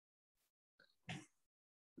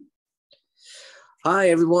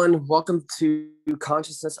Hi, everyone. Welcome to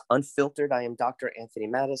Consciousness Unfiltered. I am Dr. Anthony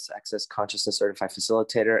Mattis, Access Consciousness Certified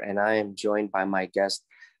Facilitator, and I am joined by my guest,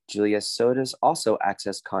 Julia Sotas, also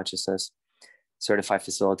Access Consciousness Certified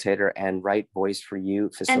Facilitator and Right Voice for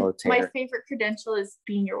You Facilitator. And my favorite credential is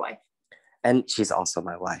being your wife. And she's also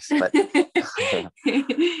my wife, but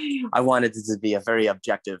I wanted it to be a very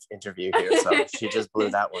objective interview here, so she just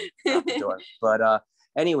blew that one out the door. But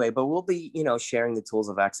anyway, but we'll be, sharing the tools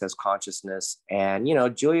of access consciousness, and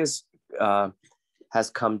Julia's has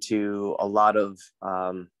come to a lot of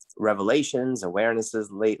revelations, awarenesses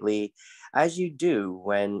lately, as you do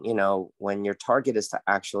when your target is to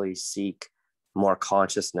actually seek more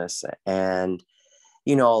consciousness. And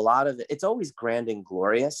a lot of it's always grand and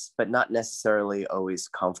glorious, but not necessarily always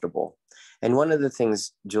comfortable. And one of the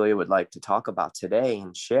things Julia would like to talk about today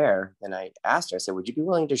and share, and I asked her, I said, would you be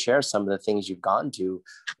willing to share some of the things you've gotten to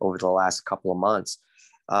over the last couple of months?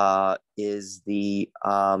 Is the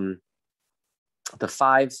 5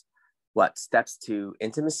 steps to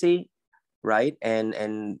intimacy, right?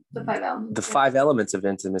 And the 5 elements of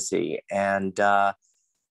intimacy. And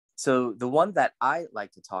so the one that I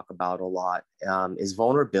like to talk about a lot is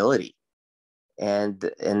vulnerability. And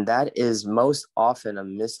that is most often a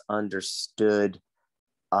misunderstood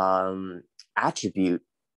attribute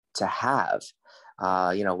to have.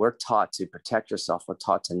 We're taught to protect yourself. We're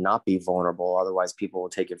taught to not be vulnerable. Otherwise, people will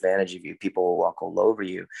take advantage of you. People will walk all over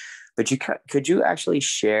you. But could you actually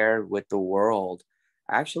share with the world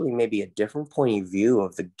actually maybe a different point of view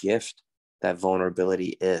of the gift that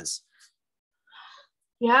vulnerability is?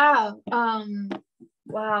 Yeah.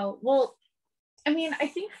 Wow. Well, I mean, I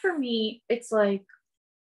think for me, it's like,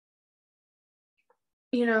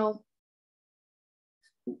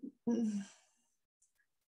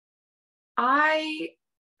 I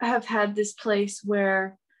have had this place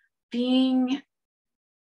where being,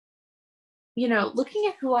 looking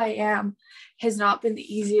at who I am has not been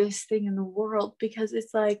the easiest thing in the world, because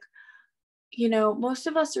it's like, most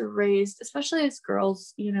of us are raised, especially as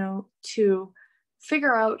girls, to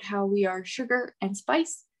figure out how we are sugar and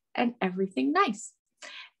spice and everything nice.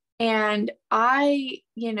 And I,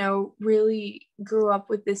 really grew up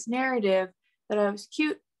with this narrative that I was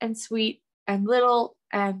cute and sweet and little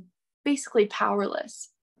and basically powerless.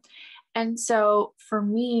 And so for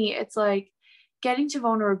me, it's like getting to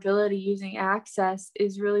vulnerability using access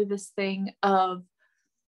is really this thing of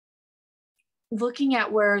looking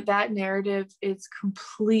at where that narrative is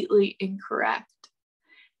completely incorrect.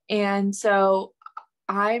 And so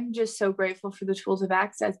I'm just so grateful for the tools of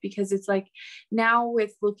access, because it's like now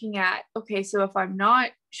with looking at, okay, so if I'm not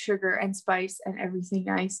sugar and spice and everything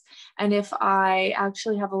nice, and if I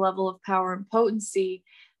actually have a level of power and potency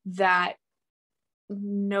that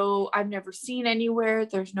I've never seen anywhere,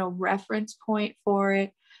 there's no reference point for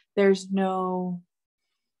it, there's no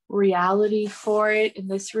reality for it in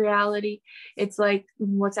this reality, it's like,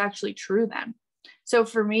 what's actually true then? So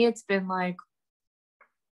for me, it's been like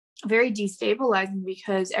very destabilizing,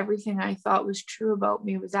 because everything I thought was true about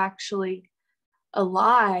me was actually a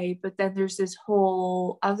lie. But then there's this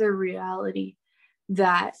whole other reality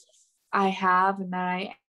that I have and that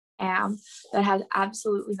I am that has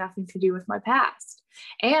absolutely nothing to do with my past.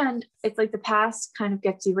 And it's like the past kind of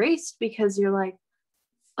gets erased, because you're like,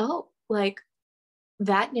 oh, like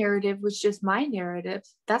that narrative was just my narrative.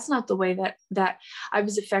 That's not the way that I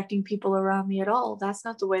was affecting people around me at all. That's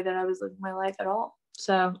not the way that I was living my life at all.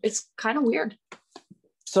 So it's kind of weird.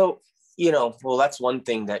 So, well, that's one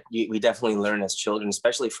thing that we definitely learn as children,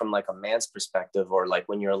 especially from like a man's perspective, or like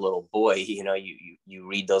when you're a little boy, you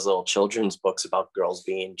read those little children's books about girls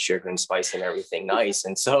being sugar and spice and everything nice.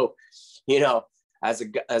 And so,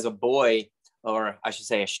 as a boy, or I should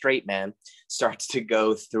say a straight man, starts to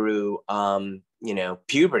go through,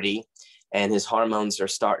 puberty, and his hormones are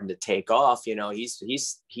starting to take off,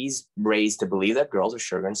 he's raised to believe that girls are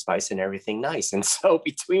sugar and spice and everything nice. And so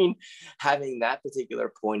between having that particular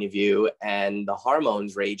point of view and the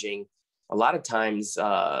hormones raging, a lot of times,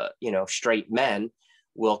 straight men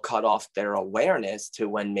will cut off their awareness to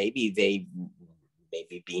when maybe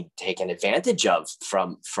being taken advantage of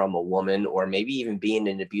from a woman, or maybe even being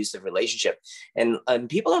in an abusive relationship. And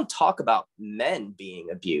people don't talk about men being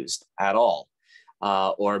abused at all.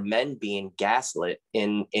 Or men being gaslit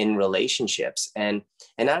in relationships. And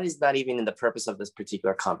that is not even in the purpose of this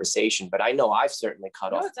particular conversation, but I know I've certainly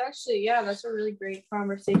cut off. It's actually, that's a really great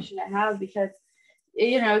conversation to have, because,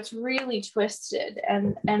 it's really twisted,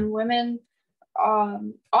 and women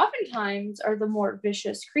oftentimes are the more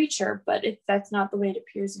vicious creature, but that's not the way it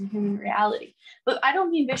appears in human reality. But I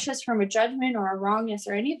don't mean vicious from a judgment or a wrongness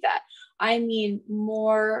or any of that. I mean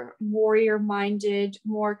more warrior minded,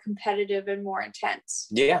 more competitive, and more intense.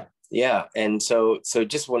 Yeah. Yeah. And so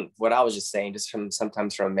just what I was just saying, just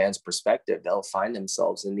sometimes from a man's perspective, they'll find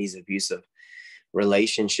themselves in these abusive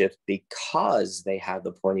relationships because they have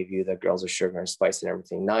the point of view that girls are sugar and spice and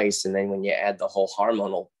everything nice. And then when you add the whole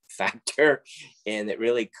hormonal factor, and it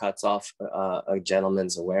really cuts off a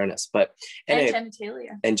gentleman's awareness. But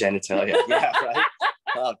genitalia. And genitalia. Yeah. Right.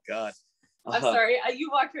 Oh God. I'm sorry. You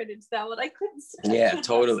walked right into that one. I couldn't. Yeah,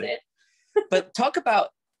 totally. But talk about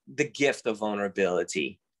the gift of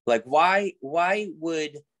vulnerability. Like, why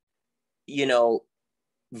would,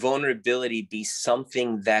 vulnerability be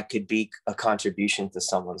something that could be a contribution to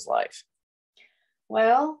someone's life?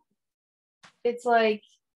 Well, it's like,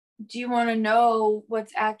 do you want to know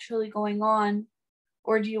what's actually going on,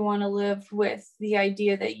 or do you want to live with the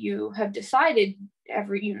idea that you have decided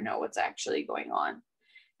you know what's actually going on?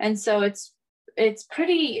 And so it's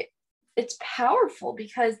powerful,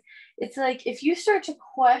 because it's like, if you start to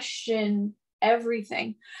question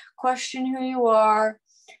everything, question who you are,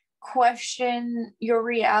 question your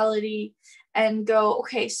reality, and go,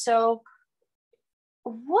 okay, so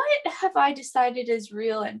what have I decided is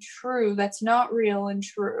real and true that's not real and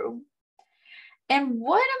true? And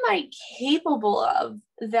what am I capable of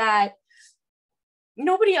that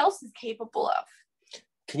nobody else is capable of?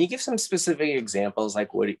 Can you give some specific examples?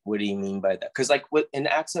 Like, what do you mean by that? Because like in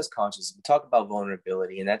Access Consciousness, we talk about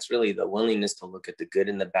vulnerability, and that's really the willingness to look at the good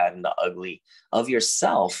and the bad and the ugly of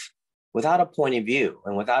yourself without a point of view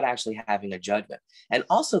and without actually having a judgment. And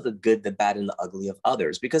also the good, the bad, and the ugly of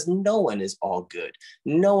others, because no one is all good.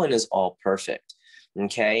 No one is all perfect.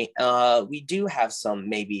 Okay. We do have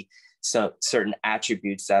maybe some certain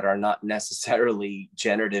attributes that are not necessarily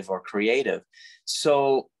generative or creative.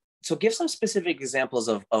 So give some specific examples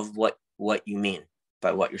of what you mean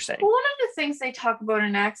by what you're saying. Well, one of the things they talk about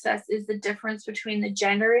in Access is the difference between the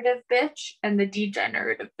generative bitch and the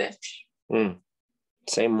degenerative bitch.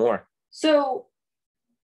 Say more. So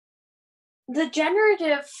the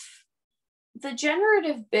generative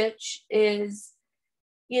bitch is,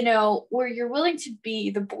 where you're willing to be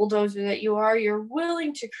the bulldozer that you are. You're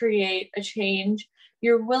willing to create a change.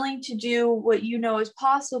 You're willing to do what you know is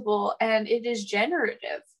possible, and it is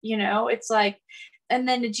generative. It's like, and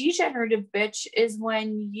then the degenerative bitch is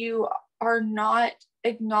when you are not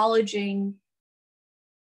acknowledging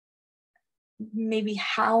maybe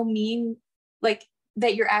how mean, like,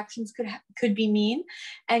 that your actions could be mean,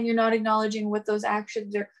 and you're not acknowledging what those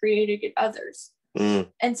actions are creating in others.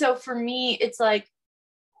 And so for me, it's like,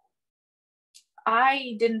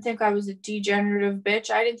 I didn't think I was a degenerative bitch.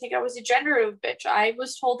 I didn't think I was a generative bitch. I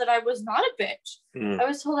was told that I was not a bitch. I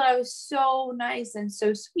was told that I was so nice and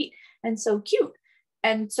so sweet and so cute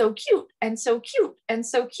and so cute and so cute and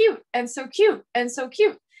so cute and so cute and so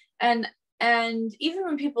cute. And even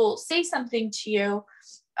when people say something to you,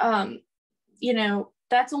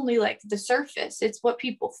 that's only like the surface. It's what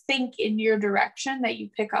people think in your direction that you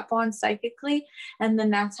pick up on psychically. And then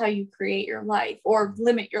that's how you create your life or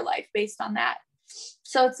limit your life based on that.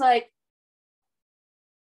 So it's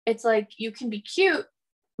like you can be cute,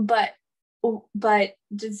 but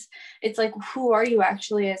it's like, who are you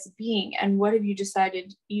actually as a being, and what have you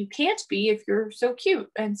decided you can't be if you're so cute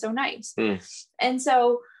and so nice? And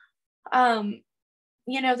so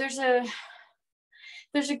there's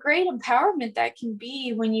a great empowerment that can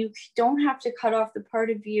be when you don't have to cut off the part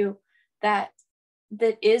of you that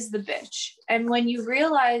is the bitch. And when you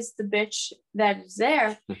realize the bitch that is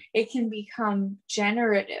there, it can become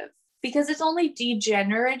generative, because it's only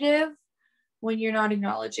degenerative when you're not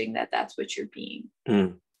acknowledging that that's what you're being.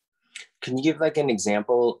 Can you give like an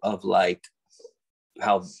example of like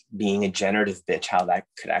how being a generative bitch, how that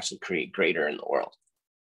could actually create greater in the world?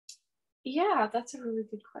 Yeah, that's a really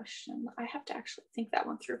good question. I have to actually think that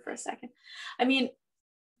one through for a second. I mean,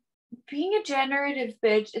 being a generative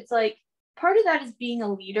bitch, it's like, part of that is being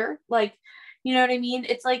a leader. Like, you know what I mean?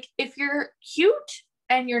 It's like, if you're cute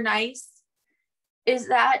and you're nice, is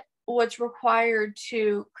that what's required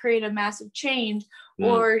to create a massive change?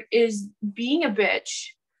 Or is being a bitch,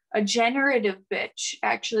 a generative bitch,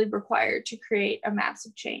 actually required to create a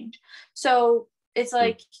massive change? So it's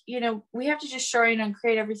like, we have to just shine and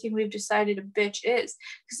create everything we've decided a bitch is,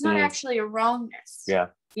 because it's not actually a wrongness. Yeah.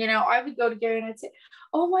 I would go to Gary and I'd say,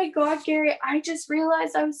 oh my God, Gary, I just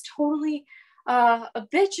realized I was totally a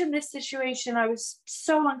bitch in this situation. I was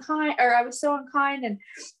so unkind, and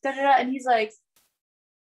da-da-da. And he's like,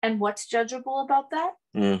 and what's judgeable about that?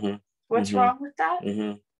 What's wrong with that?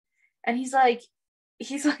 And he's like,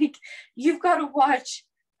 you've got to watch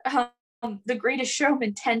The Greatest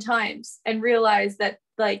Showman 10 times and realize that,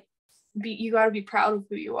 like, you got to be proud of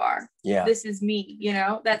who you are. Yeah. This is me, you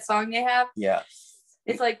know, that song they have. Yeah.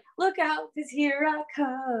 It's like, look out, because here I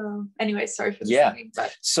come. Anyway, sorry for the singing,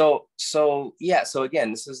 but so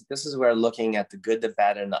again, this is where looking at the good, the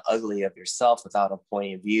bad, and the ugly of yourself without a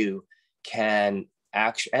point of view can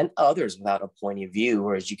actually, and others without a point of view,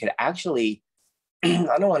 whereas you could actually,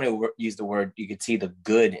 I don't want to use the word, you could see the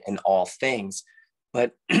good in all things,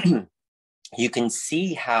 but you can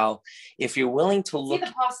see how, if you're willing to look, see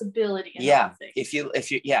the possibility in all things.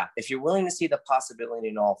 If you're willing to see the possibility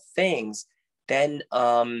in all things, then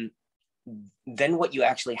what you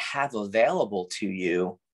actually have available to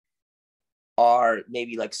you are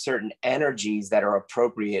maybe like certain energies that are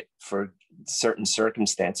appropriate for certain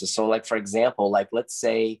circumstances. So like, for example, like, let's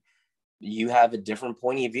say you have a different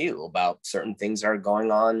point of view about certain things that are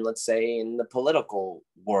going on, let's say in the political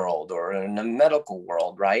world or in the medical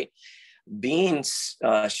world, right? Being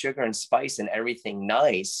sugar and spice and everything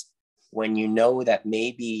nice, when you know that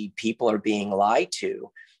maybe people are being lied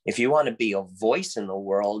to, if you want to be a voice in the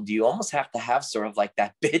world, you almost have to have sort of like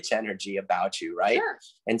that bitch energy about you, right? Sure.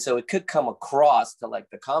 And so it could come across to like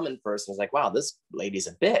the common person is like, wow, this lady's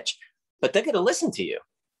a bitch, but they're going to listen to you.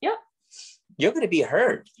 Yep. You're going to be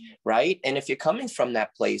heard, right? And if you're coming from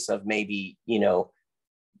that place of maybe, you know,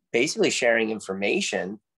 basically sharing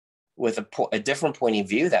information with a different point of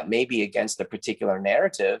view that may be against a particular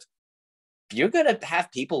narrative, you're going to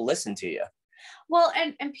have people listen to you. Well,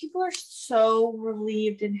 and people are so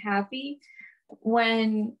relieved and happy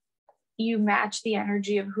when you match the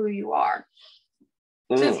energy of who you are.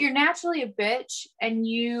 So if you're naturally a bitch and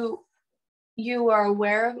you are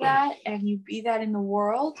aware of that and you be that in the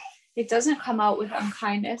world, it doesn't come out with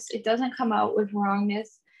unkindness. It doesn't come out with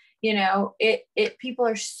wrongness. You know, people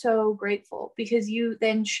are so grateful because you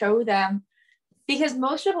then show them, because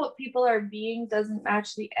most of what people are being doesn't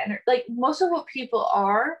match the energy. Like most of what people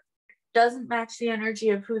are doesn't match the energy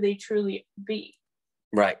of who they truly be.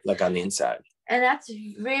 Right. Like on the inside. And that's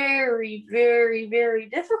very, very, very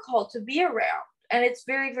difficult to be around. And it's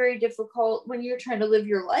very, very difficult when you're trying to live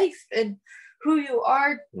your life and who you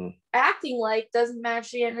are acting like doesn't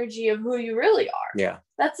match the energy of who you really are. Yeah.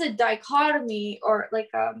 That's a dichotomy, or like,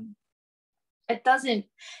 it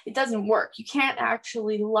doesn't work. You can't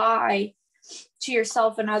actually lie to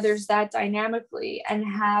yourself and others that dynamically and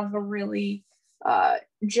have a really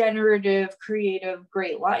generative, creative,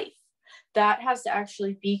 great life. That has to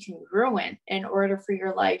actually be congruent in order for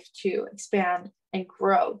your life to expand and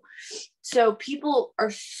grow. So people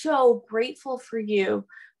are so grateful for you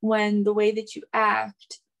when the way that you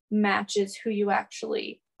act matches who you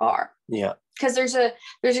actually are. Yeah. Because there's a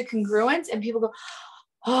congruence and people go,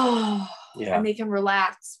 oh, yeah. And they can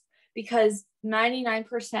relax, because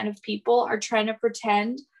 99% of people are trying to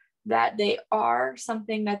pretend that they are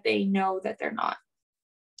something that they know that they're not.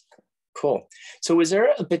 Cool. So is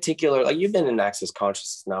there a particular, like you've been in Access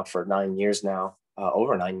Consciousness now for 9 years now,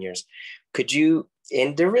 over 9 years. Could you,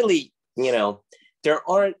 and there really, you know, there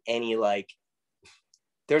aren't any like,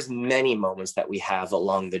 there's many moments that we have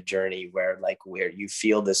along the journey where you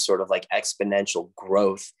feel this sort of like exponential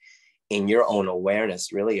growth in your own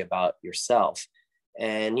awareness really about yourself.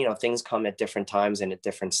 And, you know, things come at different times and at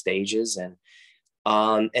different stages. And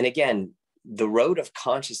again, the road of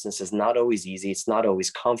consciousness is not always easy. It's not always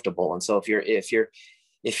comfortable. And so if you're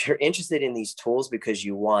interested in these tools because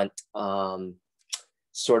you want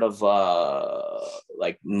sort of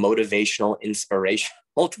like motivational,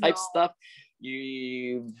 inspirational type stuff,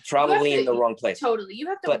 you probably in the wrong place. Totally. You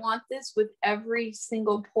have to want this with every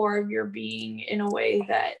single pore of your being in a way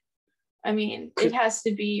that, I mean, it has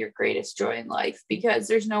to be your greatest joy in life, because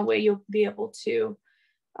there's no way you'll be able to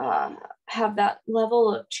have that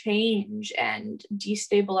level of change and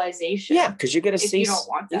destabilization. Yeah, because you're gonna see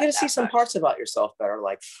some much. parts about yourself that are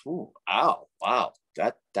like, ooh, ow, wow,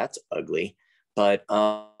 that's ugly. But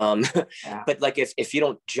but like if you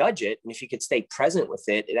don't judge it, and if you could stay present with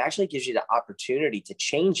it, it actually gives you the opportunity to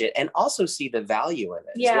change it and also see the value in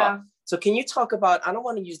it as well. So can you talk about, I don't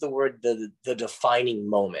want to use the word the defining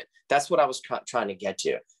moment. That's what I was trying to get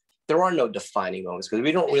to. There are no defining moments because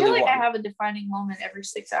we don't really I have a defining moment every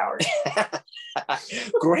 6 hours.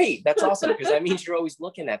 Great. That's awesome, because that means you're always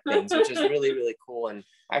looking at things, which is really, really cool and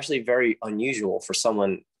actually very unusual for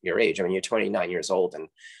someone your age. I mean, you're 29 years old, and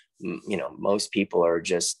you know, most people are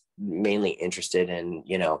just mainly interested in,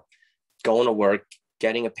 you know, going to work,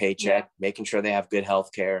 getting a paycheck, making sure they have good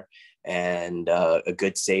health care and a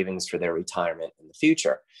good savings for their retirement in the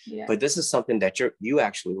future. Yeah. But this is something that you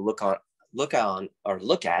actually look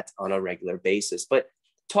at on a regular basis. But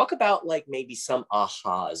talk about like maybe some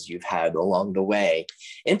ahas you've had along the way,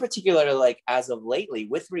 in particular, like as of lately,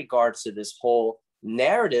 with regards to this whole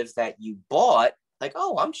narrative that you bought, like,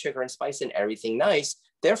 oh, I'm sugar and spice and everything nice,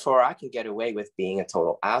 therefore I can get away with being a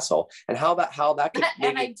total asshole. And how that could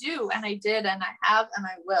and I do, and I did, and I have, and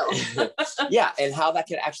I will. Yeah, and how that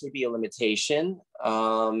could actually be a limitation.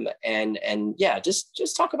 And yeah,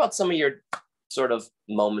 just talk about some of your sort of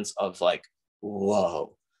moments of like,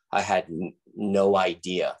 whoa, I had no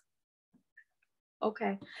idea.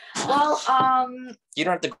 Okay. Well, you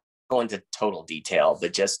don't have to go into total detail,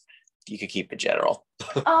 but just you could keep it general.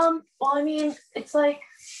 Well, I mean, it's like,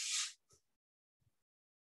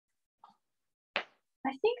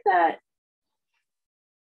 I think that,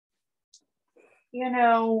 you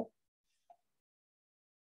know,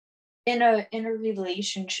 in a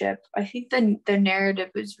relationship, I think the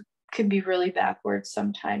narrative can be really backwards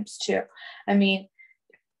sometimes too. I mean,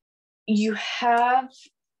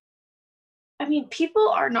 people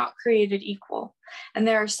are not created equal, and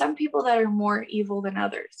there are some people that are more evil than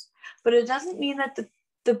others, but it doesn't mean that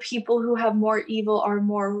the people who have more evil are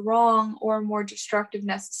more wrong or more destructive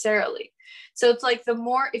necessarily. So it's like,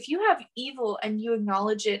 if you have evil and you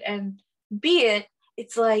acknowledge it and be it,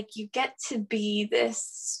 it's like you get to be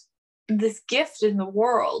this gift in the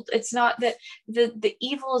world. It's not that the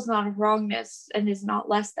evil is not a wrongness and is not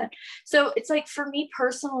less than. So it's like, for me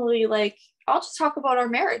personally, like, I'll just talk about our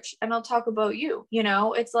marriage and I'll talk about you,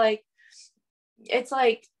 it's like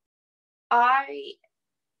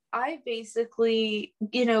I basically,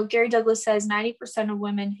 Gary Douglas says 90% of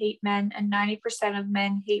women hate men and 90% of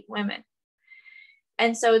men hate women.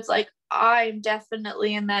 And so it's like, I'm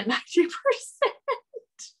definitely in that 90%.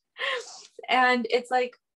 And it's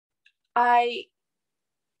like, I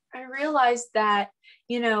realized that,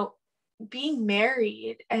 being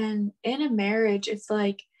married and in a marriage, it's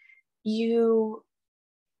like,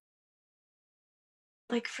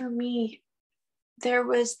 for me, there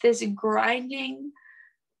was this grinding,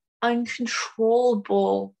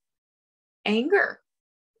 uncontrollable anger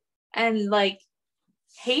and like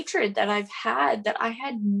hatred that I've had, that I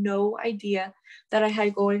had no idea that I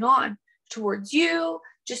had going on towards you,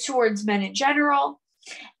 just towards men in general.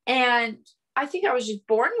 And I think I was just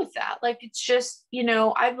born with that. Like, it's just,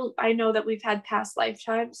 I know that we've had past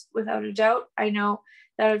lifetimes, without a doubt. I know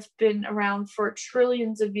that I've been around for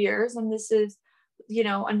trillions of years, and this is,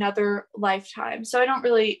 another lifetime. So I don't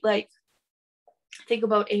really think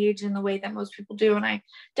about age in the way that most people do. And I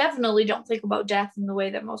definitely don't think about death in the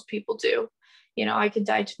way that most people do. I could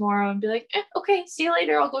die tomorrow and be like, okay, see you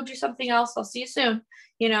later. I'll go do something else. I'll see you soon,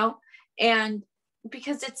 and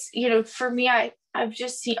because it's, for me, I've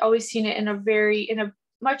just always seen it in a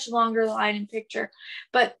much longer line and picture,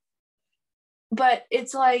 but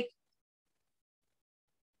it's like,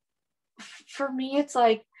 for me, it's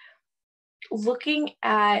like looking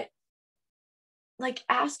at, like,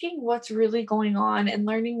 asking what's really going on and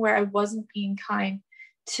learning where I wasn't being kind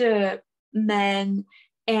to men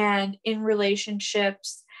and in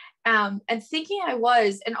relationships, and thinking I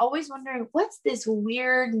was, and always wondering, what's this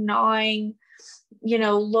weird gnawing,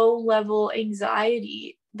 low level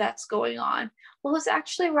anxiety that's going on? Well, it's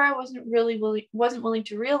actually where I wasn't willing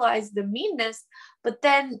to realize the meanness, but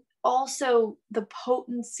then also the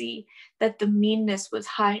potency that the meanness was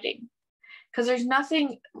hiding. Because there's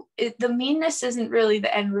nothing, the meanness isn't really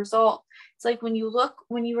the end result. It's like, when you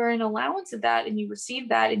are in allowance of that and you receive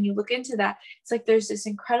that and you look into that, it's like there's this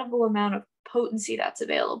incredible amount of potency that's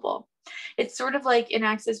available. It's sort of like in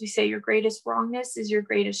Access, we say your greatest wrongness is your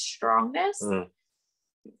greatest strongness.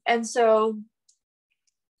 And so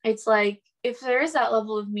it's like, if there is that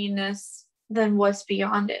level of meanness, then what's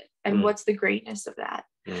beyond it? And what's the greatness of that?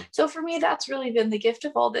 So for me, that's really been the gift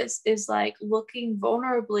of all this, is like looking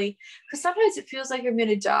vulnerably, because sometimes it feels like I'm going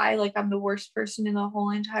to die, like I'm the worst person in the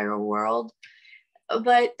whole entire world.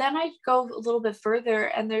 But then I go a little bit further,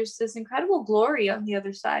 and there's this incredible glory on the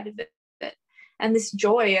other side of it, and this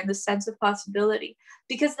joy and the sense of possibility,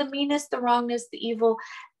 because the meanness, the wrongness, the evil,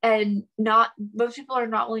 and most people are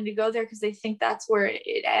not willing to go there because they think that's where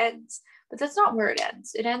it ends. But that's not where it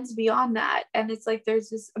ends. It ends beyond that. And it's like, there's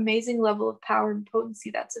this amazing level of power and potency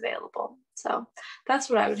that's available. So that's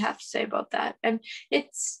what I would have to say about that. And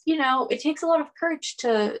it's, it takes a lot of courage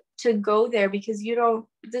to go there, because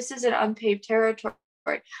this isn't unpaved territory.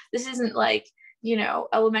 This isn't like,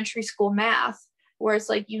 elementary school math, where it's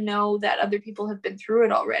like, that other people have been through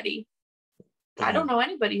it already. I don't know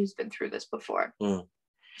anybody who's been through this before.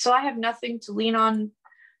 So I have nothing to lean on,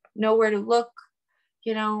 nowhere to look,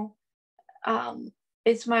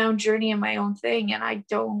 it's my own journey and my own thing. And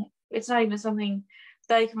it's not even something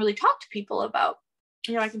that I can really talk to people about.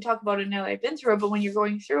 I can talk about it now that I've been through it, but when you're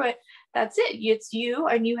going through it, that's it. It's you,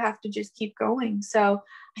 and you have to just keep going. So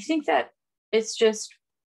I think that it's just,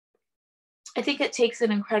 I think it takes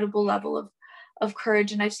an incredible level of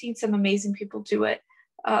courage. And I've seen some amazing people do it,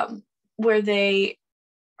 where they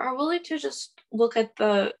are willing to just look at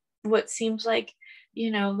what seems like,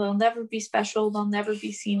 they'll never be special, they'll never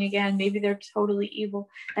be seen again, maybe they're totally evil,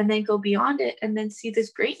 and then go beyond it and then see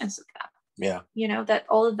this greatness of them. Yeah. That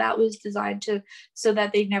all of that was designed so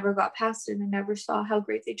that they never got past it and never saw how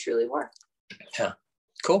great they truly were. Yeah.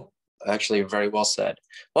 Cool. Actually, very well said.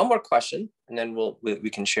 One more question, and then we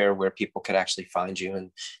can share where people could actually find you and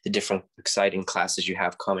the different exciting classes you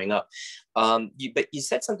have coming up. But you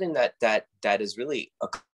said something that is really a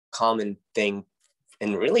common thing,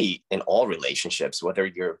 and really in all relationships, whether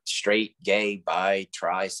you're straight, gay, bi,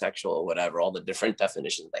 trisexual, whatever, all the different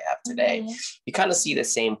definitions they have today, you kind of see the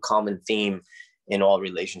same common theme in all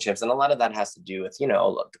relationships. And a lot of that has to do with,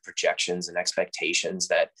 the projections and expectations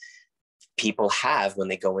that people have when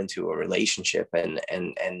they go into a relationship. And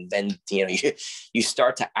then, you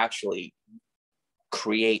start to actually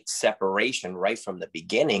create separation right from the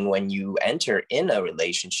beginning when you enter in a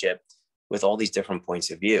relationship with all these different points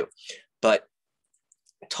of view. But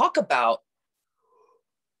talk about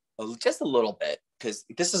just a little bit, because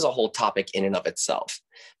this is a whole topic in and of itself,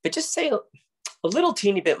 but just say a little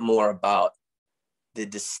teeny bit more about the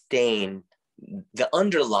disdain, the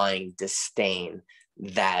underlying disdain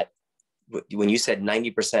that when you said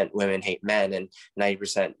 90% women hate men and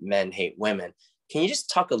 90% men hate women, can you just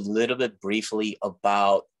talk a little bit briefly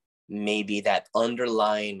about maybe that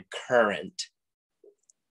underlying current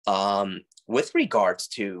with regards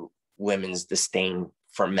to women's disdain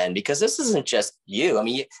for men? Because this isn't just you. I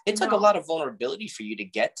mean, it took a lot of vulnerability for you to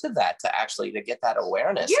get to that, to get that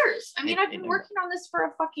awareness. Years. I mean, I've been working on this for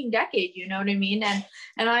a fucking decade, you know what I mean? And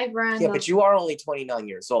I've run. Yeah, but you are only 29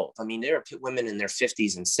 years old. I mean, there are women in their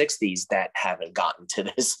 50s and 60s that haven't gotten to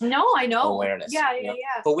this. No, I know. Awareness. Yeah.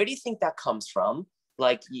 But where do you think that comes from?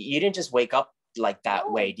 Like, you didn't just wake up like that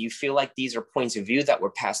way. Do you feel like these are points of view that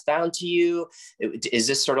were passed down to you? Is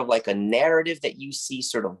this sort of like a narrative that you see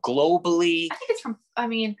sort of globally? I think it's from, I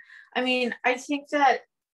think that,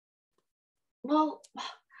 well,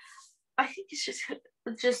 I think it's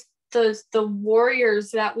just the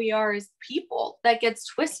warriors that we are as people that gets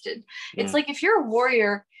twisted. It's like, if you're a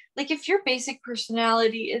warrior, like if your basic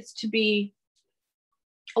personality is to be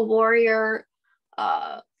a warrior,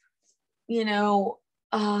 a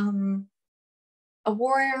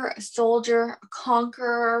warrior, a soldier, a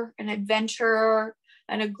conqueror, an adventurer,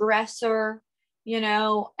 an aggressor,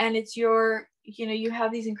 and it's you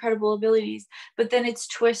have these incredible abilities, but then it's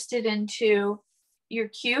twisted into you're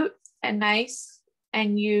cute and nice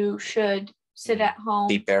and you should sit at home,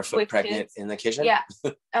 be barefoot pregnant kids in the kitchen. Yeah.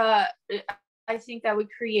 I think that would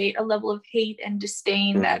create a level of hate and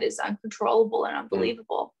disdain that is uncontrollable and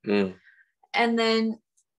unbelievable. And then,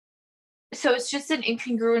 so it's just an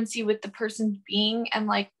incongruency with the person's being and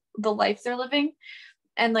like the life they're living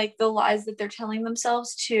and like the lies that they're telling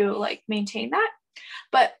themselves to like maintain that.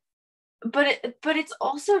 But it's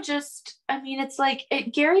also just, it's like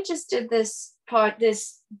Gary just did this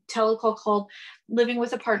telecall called Living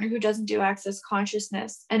with a Partner Who Doesn't Do Access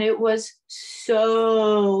Consciousness. And it was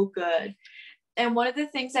so good. And one of the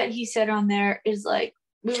things that he said on there is like,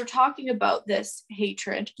 we were talking about this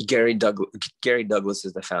hatred. Gary Douglas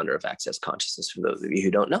is the founder of Access Consciousness, for those of you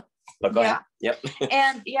who don't know. But go ahead. Yep.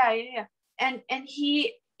 And and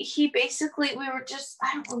he basically, we were just,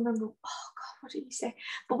 I don't remember, oh God, what did he say?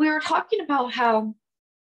 But we were talking about how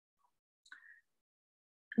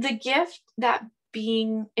the gift that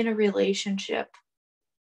being in a relationship,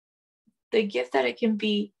 the gift that it can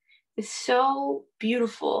be, is so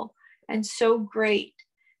beautiful and so great.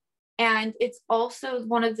 And it's also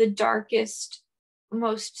one of the darkest,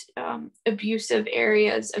 most abusive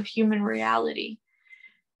areas of human reality.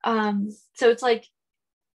 So it's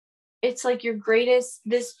like your greatest,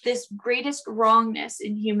 this greatest wrongness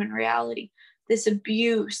in human reality, this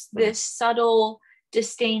abuse, this subtle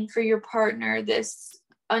disdain for your partner, this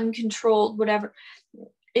uncontrolled whatever,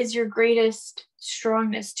 is your greatest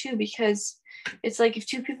strongness too, because it's like if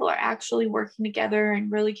two people are actually working together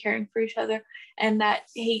and really caring for each other and that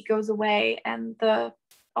hate goes away and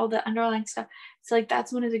all the underlying stuff, it's like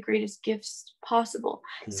that's one of the greatest gifts possible.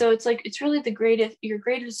 So it's like, it's really your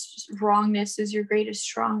greatest wrongness is your greatest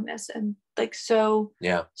strongness. And like, so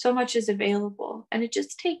much is available. And it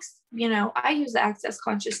just takes, I use the Access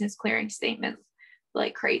Consciousness clearing statement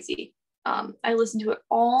like crazy. I listen to it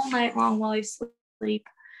all night long while I sleep.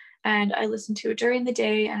 And I listen to it during the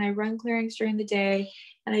day, and I run clearings during the day,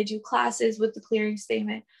 and I do classes with the clearing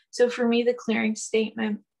statement. So for me, the clearing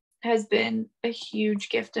statement has been a huge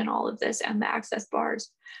gift in all of this, and the access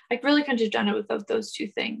bars. I really couldn't have done it without those two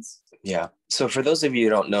things. Yeah. So for those of you who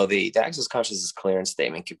don't know, the Access Consciousness Clearance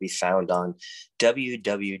Statement can be found on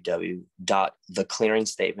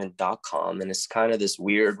www.theclearingstatement.com. And it's kind of this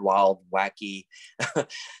weird, wild, wacky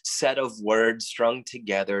set of words strung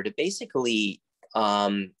together to basically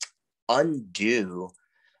undo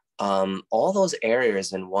all those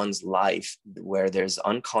areas in one's life where there's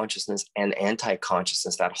unconsciousness and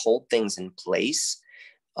anti-consciousness that hold things in place,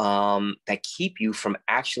 that keep you from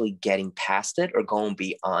actually getting past it or going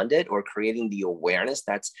beyond it, or creating the awareness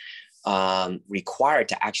that's required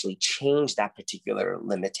to actually change that particular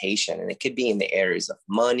limitation. And it could be in the areas of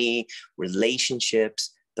money,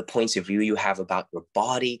 relationships, the points of view you have about your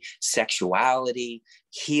body, sexuality,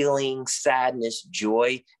 healing, sadness,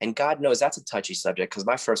 joy. And God knows that's a touchy subject, because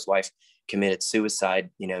my first wife committed suicide.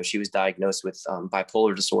 You know, she was diagnosed with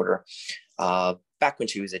bipolar disorder back when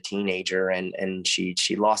she was a teenager, and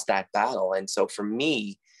she lost that battle. And so for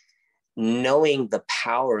me, knowing the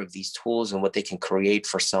power of these tools and what they can create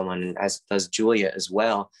for someone, as does Julia as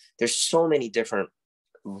well, there's so many different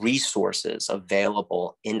resources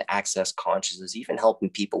available in Access Consciousness, even helping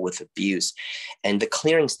people with abuse. And the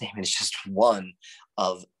clearing statement is just one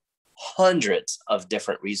of hundreds of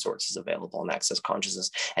different resources available in Access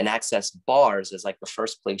Consciousness. And Access Bars is like the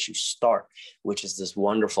first place you start, which is this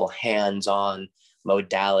wonderful hands-on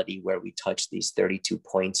modality where we touch these 32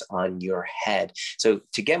 points on your head. So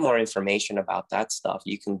to get more information about that stuff,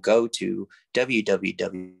 you can go to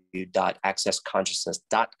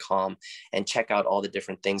www.accessconsciousness.com and check out all the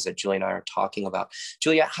different things that Julia and I are talking about.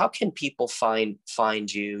 Julia, how can people find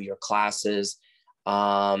you, your classes,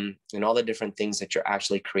 and all the different things that you're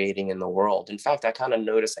actually creating in the world? In fact, I kind of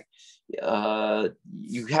noticed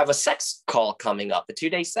you have a sex call coming up, a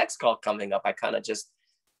 2-day sex call coming up. I kind of just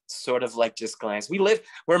glanced.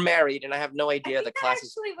 We're married, and I have no idea the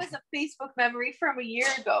classes. Actually was a Facebook memory from a year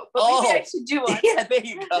ago, but maybe I should do one. Yeah, there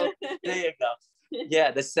you go. There you go.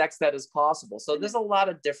 Yeah, the sex that is possible. So there's a lot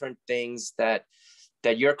of different things that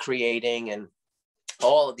you're creating, and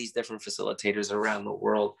all of these different facilitators around the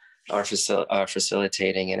world are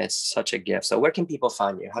facilitating, and it's such a gift. So where can people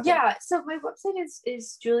find you? So my website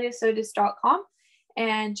is juliasotas.com,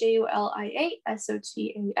 and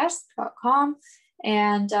juliasotas.com.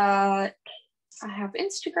 And I have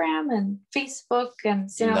Instagram and Facebook and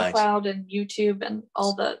SoundCloud and YouTube and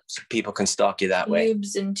all the, so people can stalk you that way.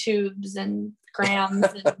 Tubes and tubes and grams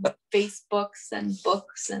and Facebooks and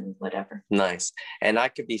books and whatever. Nice. And I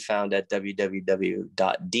could be found at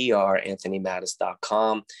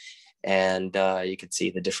www.dranthonymattis.com. And you could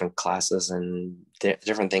see the different classes and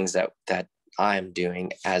different things that I'm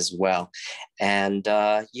doing as well. And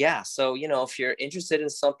so, if you're interested in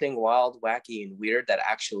something wild, wacky, and weird that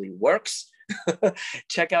actually works,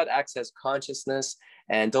 check out Access Consciousness.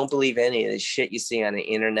 And don't believe any of the shit you see on the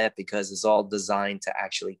internet, because it's all designed to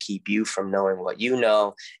actually keep you from knowing what you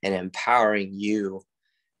know and empowering you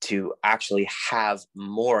to actually have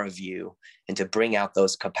more of you and to bring out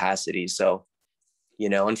those capacities. So,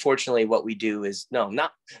 unfortunately, what we do is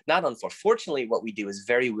unfortunately, what we do is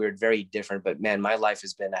very weird, very different. But man, my life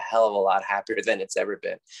has been a hell of a lot happier than it's ever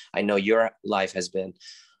been. I know your life has been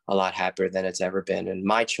a lot happier than it's ever been. And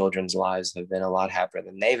my children's lives have been a lot happier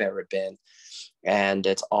than they've ever been. And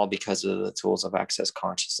it's all because of the tools of Access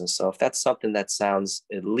Consciousness. So if that's something that sounds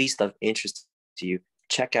at least of interest to you,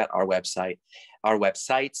 check out our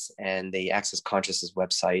websites and the Access Consciousness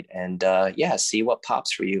website, and see what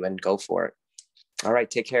pops for you and go for it. All right,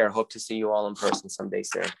 take care. Hope to see you all in person someday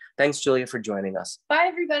soon. Thanks, Julia, for joining us. Bye,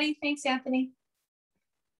 everybody. Thanks, Anthony.